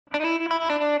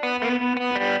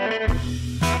Hello,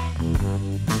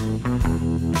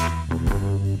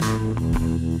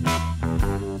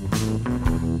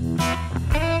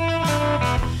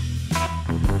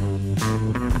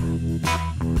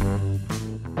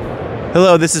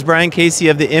 this is Brian Casey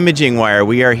of the Imaging Wire.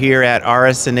 We are here at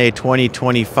RSNA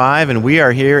 2025, and we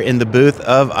are here in the booth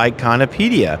of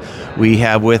Ikonopedia. We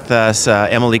have with us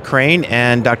Emily Crane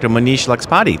and Dr. Monish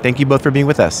Laxpati. Thank you both for being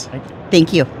with us.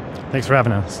 Thank you. Thanks for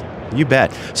having us. You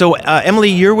bet. So, Emily,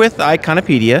 you're with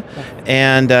Ikonopedia,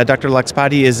 and Dr.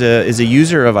 Laxpati is a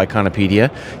user of Ikonopedia.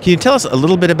 Can you tell us a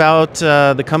little bit about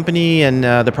the company and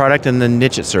the product and the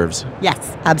niche it serves?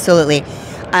 Yes, absolutely.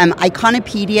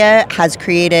 Ikonopedia has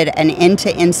created an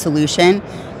end-to-end solution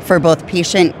for both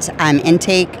patient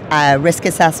intake, risk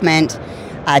assessment,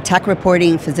 tech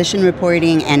reporting, physician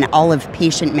reporting, and all of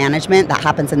patient management that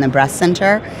happens in the breast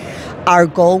center. Our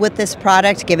goal with this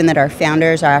product, given that our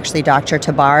founders are actually Dr.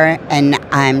 Tabar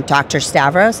and Dr.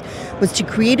 Stavros, was to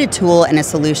create a tool and a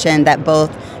solution that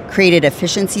both created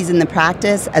efficiencies in the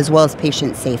practice as well as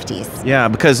patient safeties. Yeah,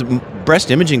 because breast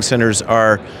imaging centers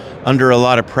are under a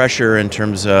lot of pressure in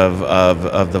terms of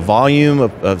the volume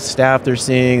of staff they're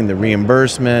seeing, the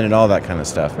reimbursement, and all that kind of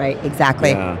stuff. Right,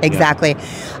 exactly, Yeah, exactly.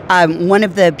 Yeah. One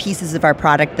of the pieces of our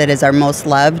product that is our most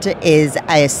loved is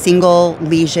a single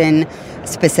lesion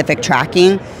specific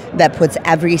tracking that puts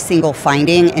every single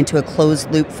finding into a closed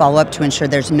loop follow-up to ensure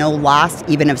there's no loss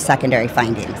even of secondary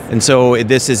findings. And so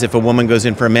this is if a woman goes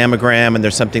in for a mammogram and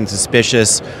there's something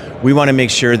suspicious, we want to make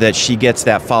sure that she gets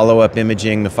that follow-up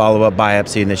imaging, the follow-up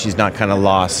biopsy, and that she's not kind of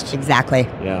lost. Exactly.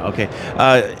 Yeah, okay.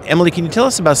 Emily, can you tell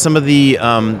us about some of the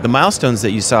milestones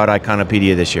that you saw at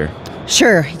Ikonopedia this year?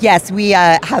 Sure, yes. We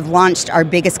have launched our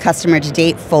biggest customer to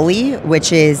date fully,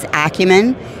 which is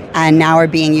Acumen, and now are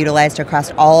being utilized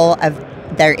across all of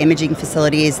their imaging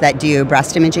facilities that do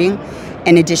breast imaging.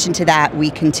 In addition to that, we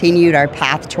continued our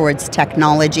path towards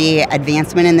technology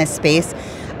advancement in this space.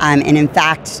 And in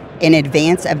fact, in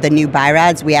advance of the new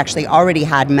BIRADS, we actually already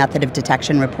had method of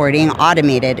detection reporting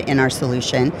automated in our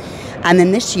solution. And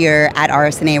then this year at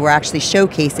RSNA, we're actually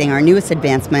showcasing our newest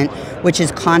advancement, which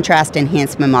is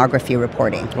contrast-enhanced mammography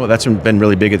reporting. Well, that's been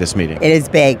really big at this meeting. It is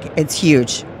big. It's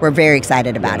huge. We're very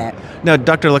excited about it. Now,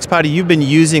 Dr. Laxpati, you've been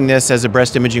using this as a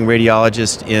breast imaging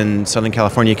radiologist in Southern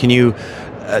California. Can you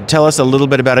tell us a little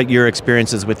bit about your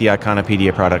experiences with the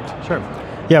Ikonopedia product? Sure.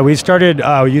 Yeah, we started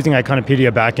using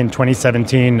Ikonopedia back in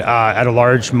 2017 at a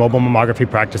large mobile mammography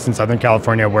practice in Southern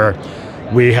California where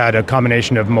we had a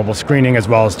combination of mobile screening as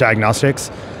well as diagnostics.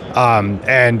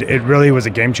 And it really was a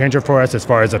game changer for us as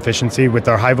far as efficiency. With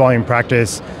our high volume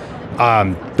practice,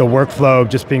 the workflow,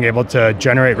 just being able to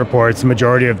generate reports, the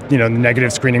majority of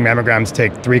negative screening mammograms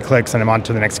take 3 clicks and I'm on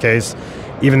to the next case.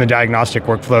 Even the diagnostic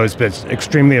workflow has been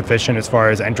extremely efficient as far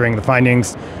as entering the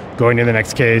findings, going to the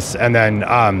next case, and then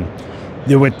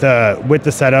with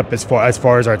the setup as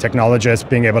far as our technologists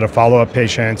being able to follow up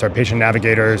patients, our patient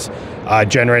navigators,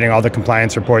 generating all the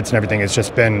compliance reports and everything, it's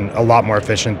just been a lot more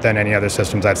efficient than any other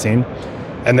systems I've seen.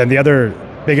 And then the other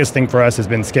biggest thing for us has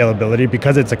been scalability.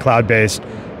 Because it's a cloud-based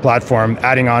platform,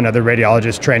 adding on other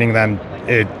radiologists, training them,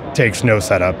 it takes no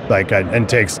setup, and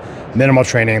takes minimal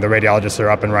training. The radiologists are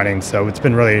up and running, so it's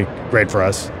been really great for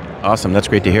us. Awesome, that's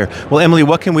great to hear. Well, Emily,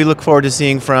 what can we look forward to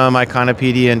seeing from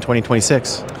Ikonopedia in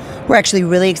 2026? We're actually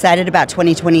really excited about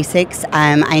 2026.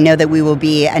 I know that we will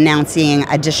be announcing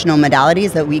additional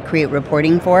modalities that we create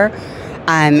reporting for,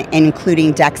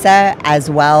 including DEXA as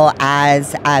well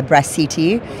as breast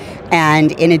CT.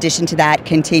 And in addition to that,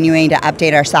 continuing to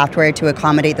update our software to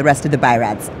accommodate the rest of the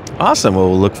BIRADS. Awesome. Well,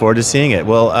 we'll look forward to seeing it.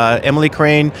 Well, Emily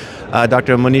Crane,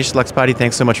 Dr. Monish Laxpati,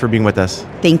 thanks so much for being with us.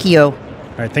 Thank you. All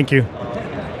right, thank you.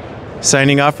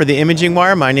 Signing off for the Imaging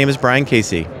Wire, my name is Brian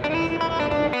Casey.